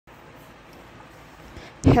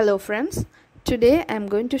Hello friends, today I am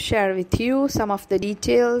going to share with you some of the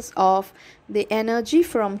details of the energy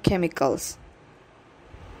from chemicals.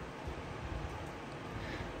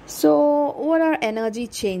 So what are energy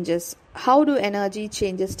changes? How do energy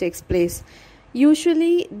changes takes place?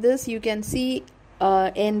 Usually this you can see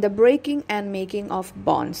in the breaking and making of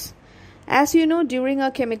bonds. As you know, during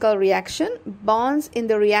a chemical reaction, bonds in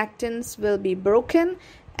the reactants will be broken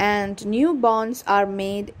and new bonds are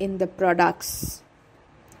made in the products.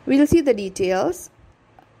 We'll see the details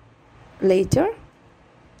later.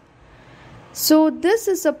 So this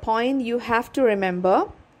is a point you have to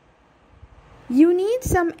remember. You need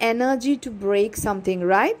some energy to break something,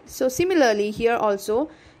 right? So similarly here also,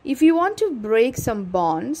 if you want to break some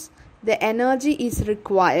bonds, the energy is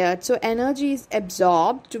required. So energy is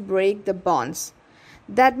absorbed to break the bonds.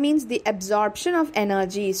 That means the absorption of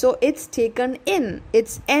energy. So it's taken in,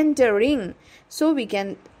 it's entering. So we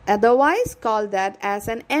can otherwise call that as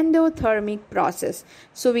an endothermic process.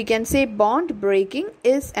 So we can say bond breaking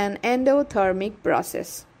is an endothermic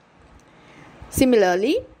process.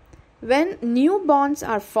 Similarly, when new bonds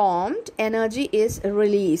are formed, energy is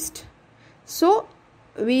released. So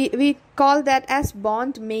we call that as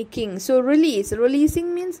bond making. So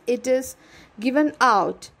releasing means it is given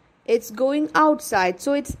out. It's going outside,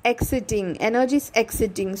 so it's exiting. Energy is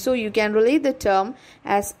exiting. So you can relate the term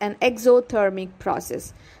as an exothermic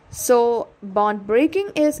process. So bond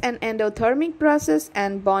breaking is an endothermic process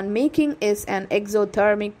and bond making is an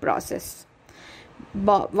exothermic process.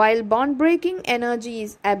 While bond breaking, energy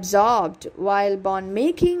is absorbed, while bond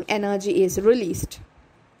making, energy is released.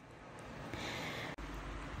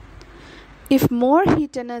 If more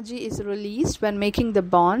heat energy is released when making the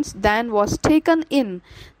bonds than was taken in,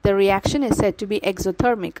 the reaction is said to be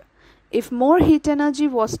exothermic. If more heat energy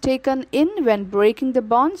was taken in when breaking the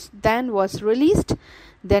bonds than was released,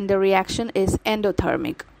 then the reaction is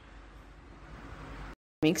endothermic.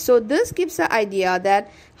 So this gives an idea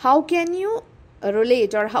that how can you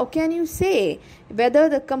relate or how can you say whether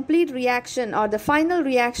the complete reaction or the final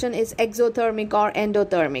reaction is exothermic or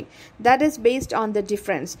endothermic. That is based on the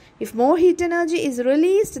difference. If more heat energy is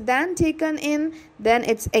released than taken in, then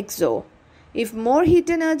it's exo. If more heat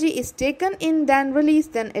energy is taken in than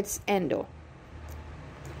released, then it's endo.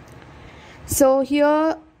 So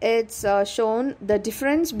here it's shown the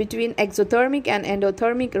difference between exothermic and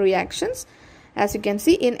endothermic reactions. As you can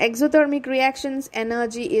see, in exothermic reactions,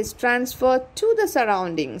 energy is transferred to the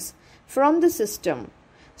surroundings from the system.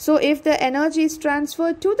 So if the energy is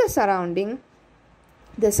transferred to the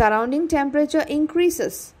surrounding temperature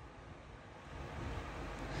increases.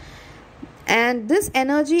 And this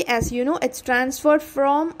energy, as you know, it's transferred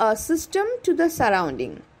from a system to the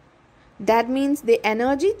surrounding. That means the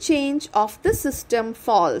energy change of the system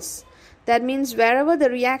falls. That means wherever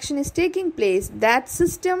the reaction is taking place, that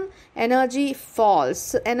system energy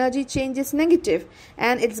falls. Energy change is negative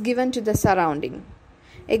and it's given to the surrounding.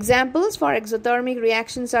 Examples for exothermic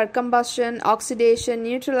reactions are combustion, oxidation,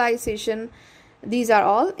 neutralization. These are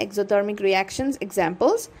all exothermic reactions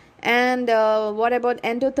examples. And what about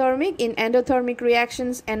endothermic? In endothermic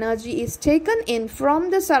reactions, energy is taken in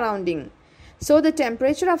from the surrounding. So the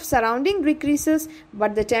temperature of surrounding decreases,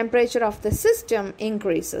 but the temperature of the system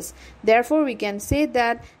increases. Therefore, we can say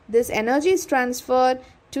that this energy is transferred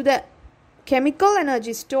to the chemical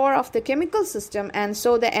energy store of the chemical system, and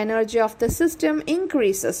so the energy of the system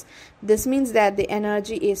increases. This means that the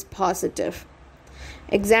energy is positive.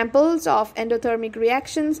 Examples of endothermic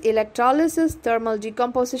reactions: electrolysis, thermal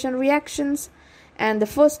decomposition reactions, and the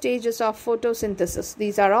first stages of photosynthesis.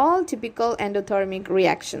 These are all typical endothermic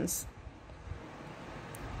reactions.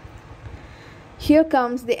 Here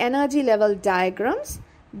comes the energy level diagrams.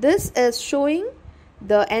 This is showing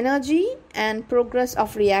the energy and progress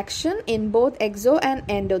of reaction in both exo and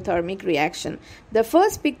endothermic reaction. The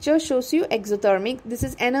first picture shows you exothermic. This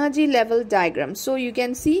is energy level diagram. So you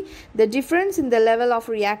can see the difference in the level of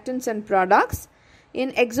reactants and products.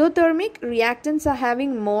 In exothermic, reactants are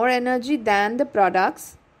having more energy than the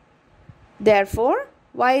products. Therefore,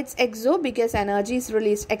 why it's exo? Because energy is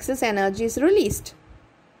released, excess energy is released.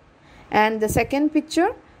 And the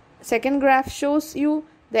second graph shows you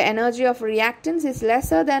the energy of reactants is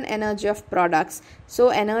lesser than energy of products. So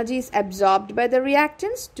energy is absorbed by the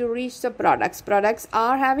reactants to reach the products. Products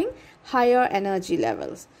are having higher energy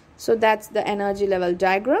levels. So that's the energy level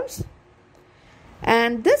diagrams.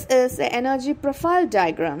 And this is the energy profile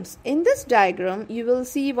diagrams. In this diagram, you will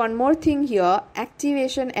see one more thing here,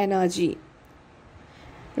 activation energy.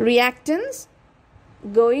 Reactants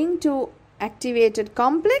going to activated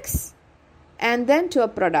complex and then to a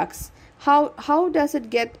products. how does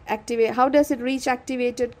it get activate? How does it reach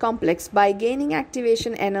activated complex? By gaining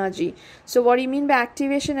activation energy. So what do you mean by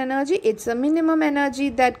activation energy? It's a minimum energy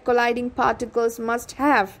that colliding particles must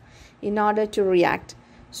have in order to react.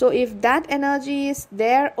 So if that energy is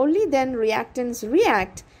there, only then reactants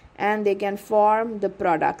react and they can form the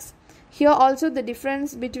products. Here also the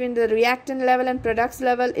difference between the reactant level and products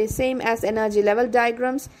level is same as energy level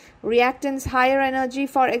diagrams. Reactants higher energy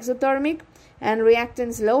for exothermic and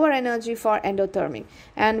reactants lower energy for endothermic.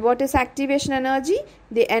 And what is activation energy?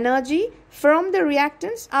 The energy from the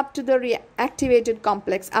reactants up to the activated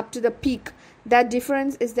complex, up to the peak. That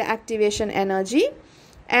difference is the activation energy.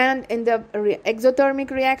 And in the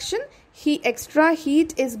exothermic reaction, extra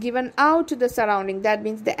heat is given out to the surrounding. That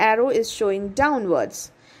means the arrow is showing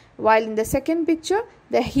downwards. While in the second picture,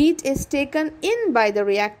 the heat is taken in by the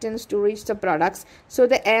reactants to reach the products. So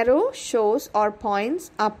the arrow shows or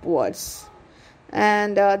points upwards.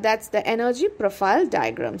 And that's the energy profile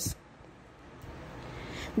diagrams.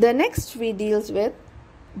 The next we deals with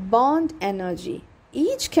bond energy.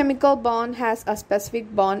 Each chemical bond has a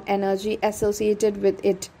specific bond energy associated with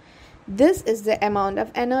it. This is the amount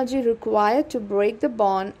of energy required to break the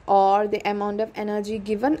bond or the amount of energy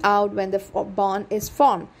given out when the bond is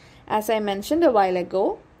formed. As I mentioned a while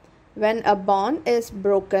ago, when a bond is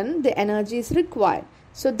broken, the energy is required.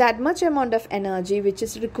 So that much amount of energy which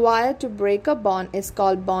is required to break a bond is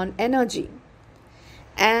called bond energy.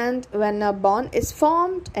 And when a bond is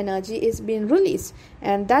formed, energy is being released.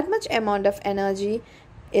 And that much amount of energy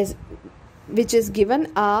which is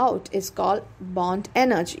given out is called bond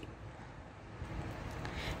energy.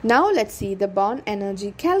 Now let's see the bond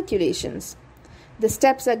energy calculations. The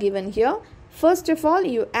steps are given here. First of all,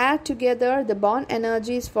 you add together the bond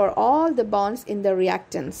energies for all the bonds in the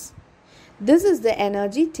reactants. This is the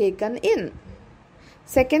energy taken in.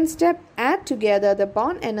 Second step, add together the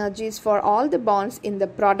bond energies for all the bonds in the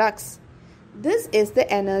products. This is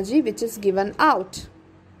the energy which is given out.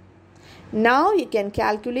 Now you can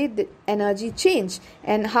calculate the energy change.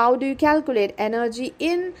 And how do you calculate energy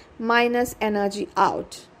in minus energy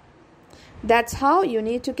out? That's how you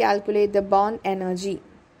need to calculate the bond energy.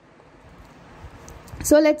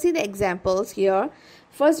 So let's see the examples here.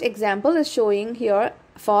 First example is showing here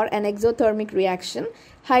for an exothermic reaction.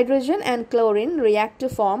 Hydrogen and chlorine react to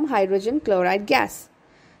form hydrogen chloride gas.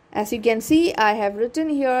 As you can see, I have written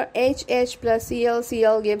here HH plus Cl,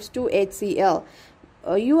 Cl gives 2HCl.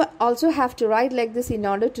 You also have to write like this in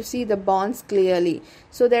order to see the bonds clearly.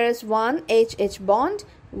 So there is one HH bond,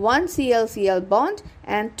 one Cl-Cl bond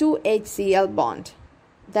and 2 HCl bond.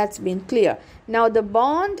 That's been clear. Now the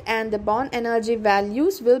bond and the bond energy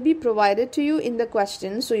values will be provided to you in the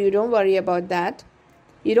question, so you don't worry about that.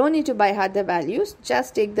 You don't need to by heart the values,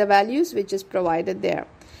 just take the values which is provided there.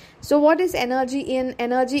 So what is energy in?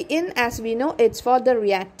 Energy in, as we know, it's for the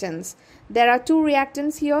reactants. There are two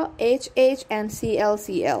reactants here, HH and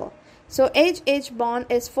Cl-Cl. So HH bond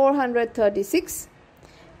is 436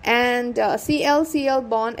 and Cl-Cl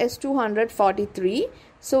bond is 243.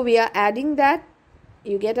 So we are adding that,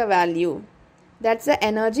 you get a value. That's the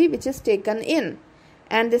energy which is taken in.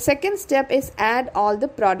 And the second step is add all the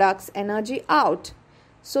products, energy out.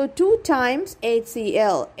 So 2 times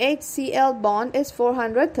HCl. HCl bond is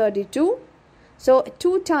 432. So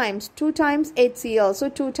 2 times HCl. So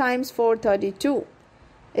 2 times 432.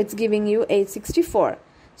 It's giving you 864.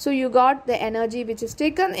 So you got the energy which is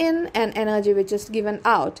taken in and energy which is given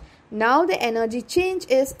out. Now the energy change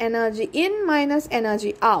is energy in minus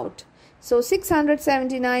energy out. So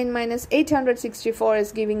 679 minus 864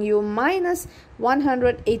 is giving you minus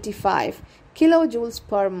 185 kilojoules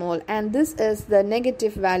per mole, and this is the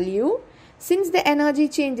negative value. Since the energy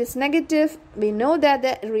change is negative, we know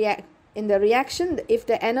that in the reaction, if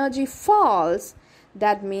the energy falls,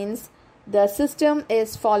 that means the system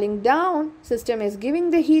is falling down, system is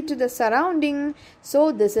giving the heat to the surrounding.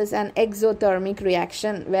 So this is an exothermic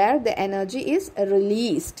reaction where the energy is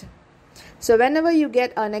released. So whenever you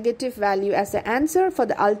get a negative value as the answer for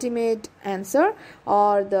the ultimate answer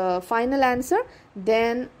or the final answer,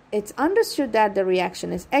 then it's understood that the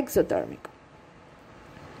reaction is exothermic.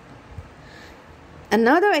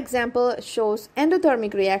 Another example shows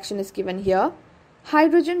endothermic reaction is given here.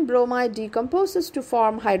 Hydrogen bromide decomposes to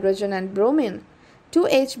form hydrogen and bromine.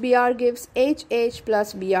 2HBr gives HH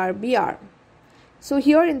plus BrBr. So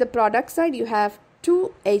here in the product side you have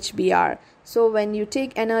 2HBr. So when you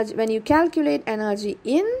take energy, when you calculate energy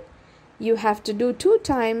in, you have to do 2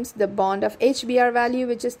 times the bond of HBr value,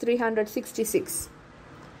 which is 366,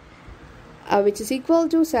 which is equal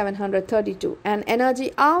to 732. And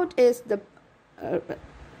energy out is the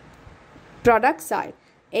product side,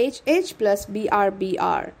 HH plus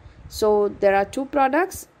BrBr. So there are two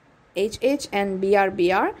products, HH and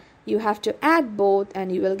BR. You have to add both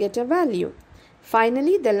and you will get a value.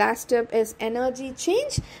 Finally, the last step is energy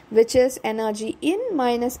change, which is energy in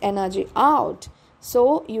minus energy out.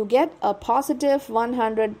 So you get a positive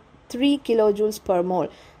 103 kilojoules per mole.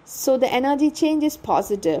 So the energy change is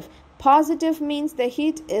positive. Positive means the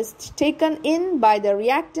heat is taken in by the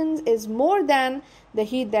reactants is more than the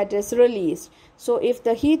heat that is released. So if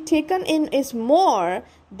the heat taken in is more,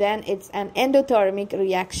 then it's an endothermic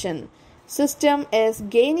reaction. System is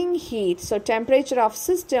gaining heat, so temperature of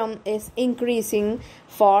system is increasing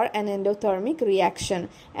for an endothermic reaction,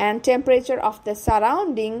 and temperature of the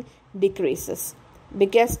surrounding decreases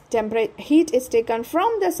because heat is taken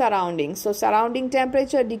from the surrounding. So surrounding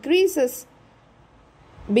temperature decreases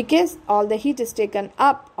because all the heat is taken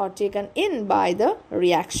up or taken in by the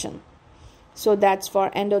reaction. So that's for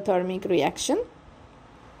endothermic reaction.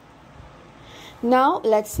 Now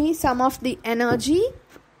let's see some of the energy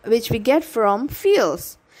which we get from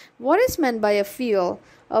fuels. What is meant by a fuel?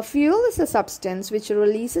 A fuel is a substance which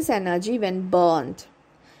releases energy when burned.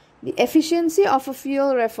 The efficiency of a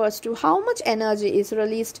fuel refers to how much energy is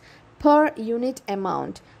released per unit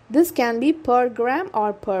amount. This can be per gram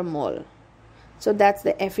or per mole. So that's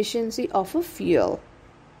the efficiency of a fuel.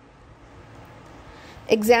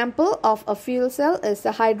 Example of a fuel cell is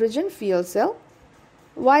the hydrogen fuel cell.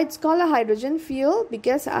 Why it's called a hydrogen fuel?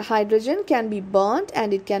 Because a hydrogen can be burnt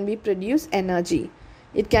and it can be produce energy.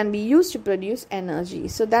 It can be used to produce energy.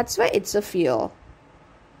 So that's why it's a fuel.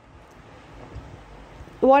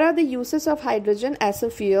 What are the uses of hydrogen as a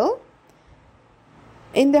fuel?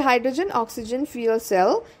 In the hydrogen-oxygen fuel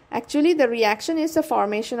cell, actually the reaction is the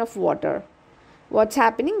formation of water. What's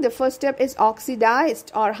happening? The first step is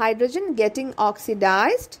oxidized or hydrogen getting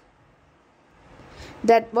oxidized.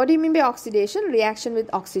 What do you mean by oxidation? Reaction with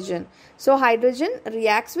oxygen. So hydrogen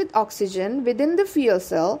reacts with oxygen within the fuel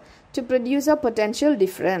cell to produce a potential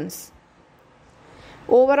difference.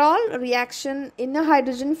 Overall reaction in a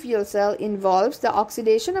hydrogen fuel cell involves the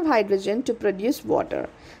oxidation of hydrogen to produce water.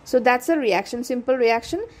 So that's a reaction, simple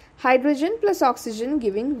reaction, hydrogen plus oxygen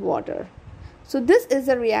giving water. So this is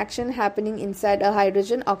a reaction happening inside a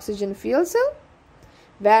hydrogen-oxygen fuel cell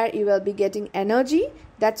where you will be getting energy.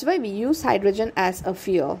 That's why we use hydrogen as a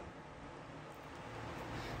fuel.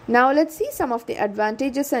 Now let's see some of the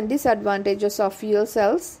advantages and disadvantages of fuel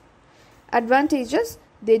cells. Advantages: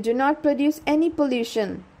 they do not produce any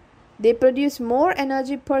pollution. They produce more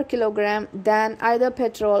energy per kilogram than either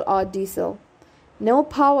petrol or diesel. No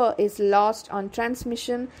power is lost on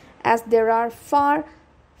transmission as there are far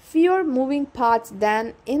fewer moving parts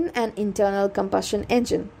than in an internal combustion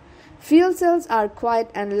engine. Fuel cells are quiet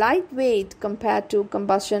and lightweight compared to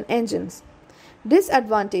combustion engines.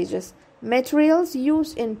 Disadvantages: materials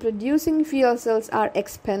used in producing fuel cells are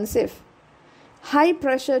expensive. High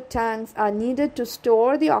pressure tanks are needed to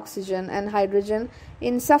store the oxygen and hydrogen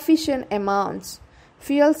in sufficient amounts.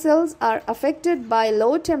 Fuel cells are affected by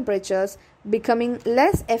low temperatures, becoming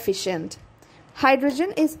less efficient.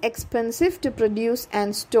 Hydrogen is expensive to produce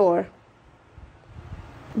and store.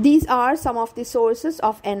 These are some of the sources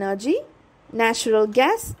of energy. Natural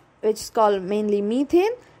gas, which is called mainly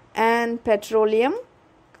methane, and petroleum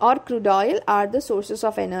or crude oil are the sources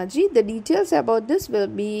of energy. The details about this will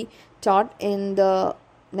be taught in the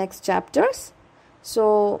next chapters.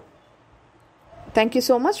 So, thank you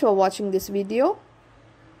so much for watching this video.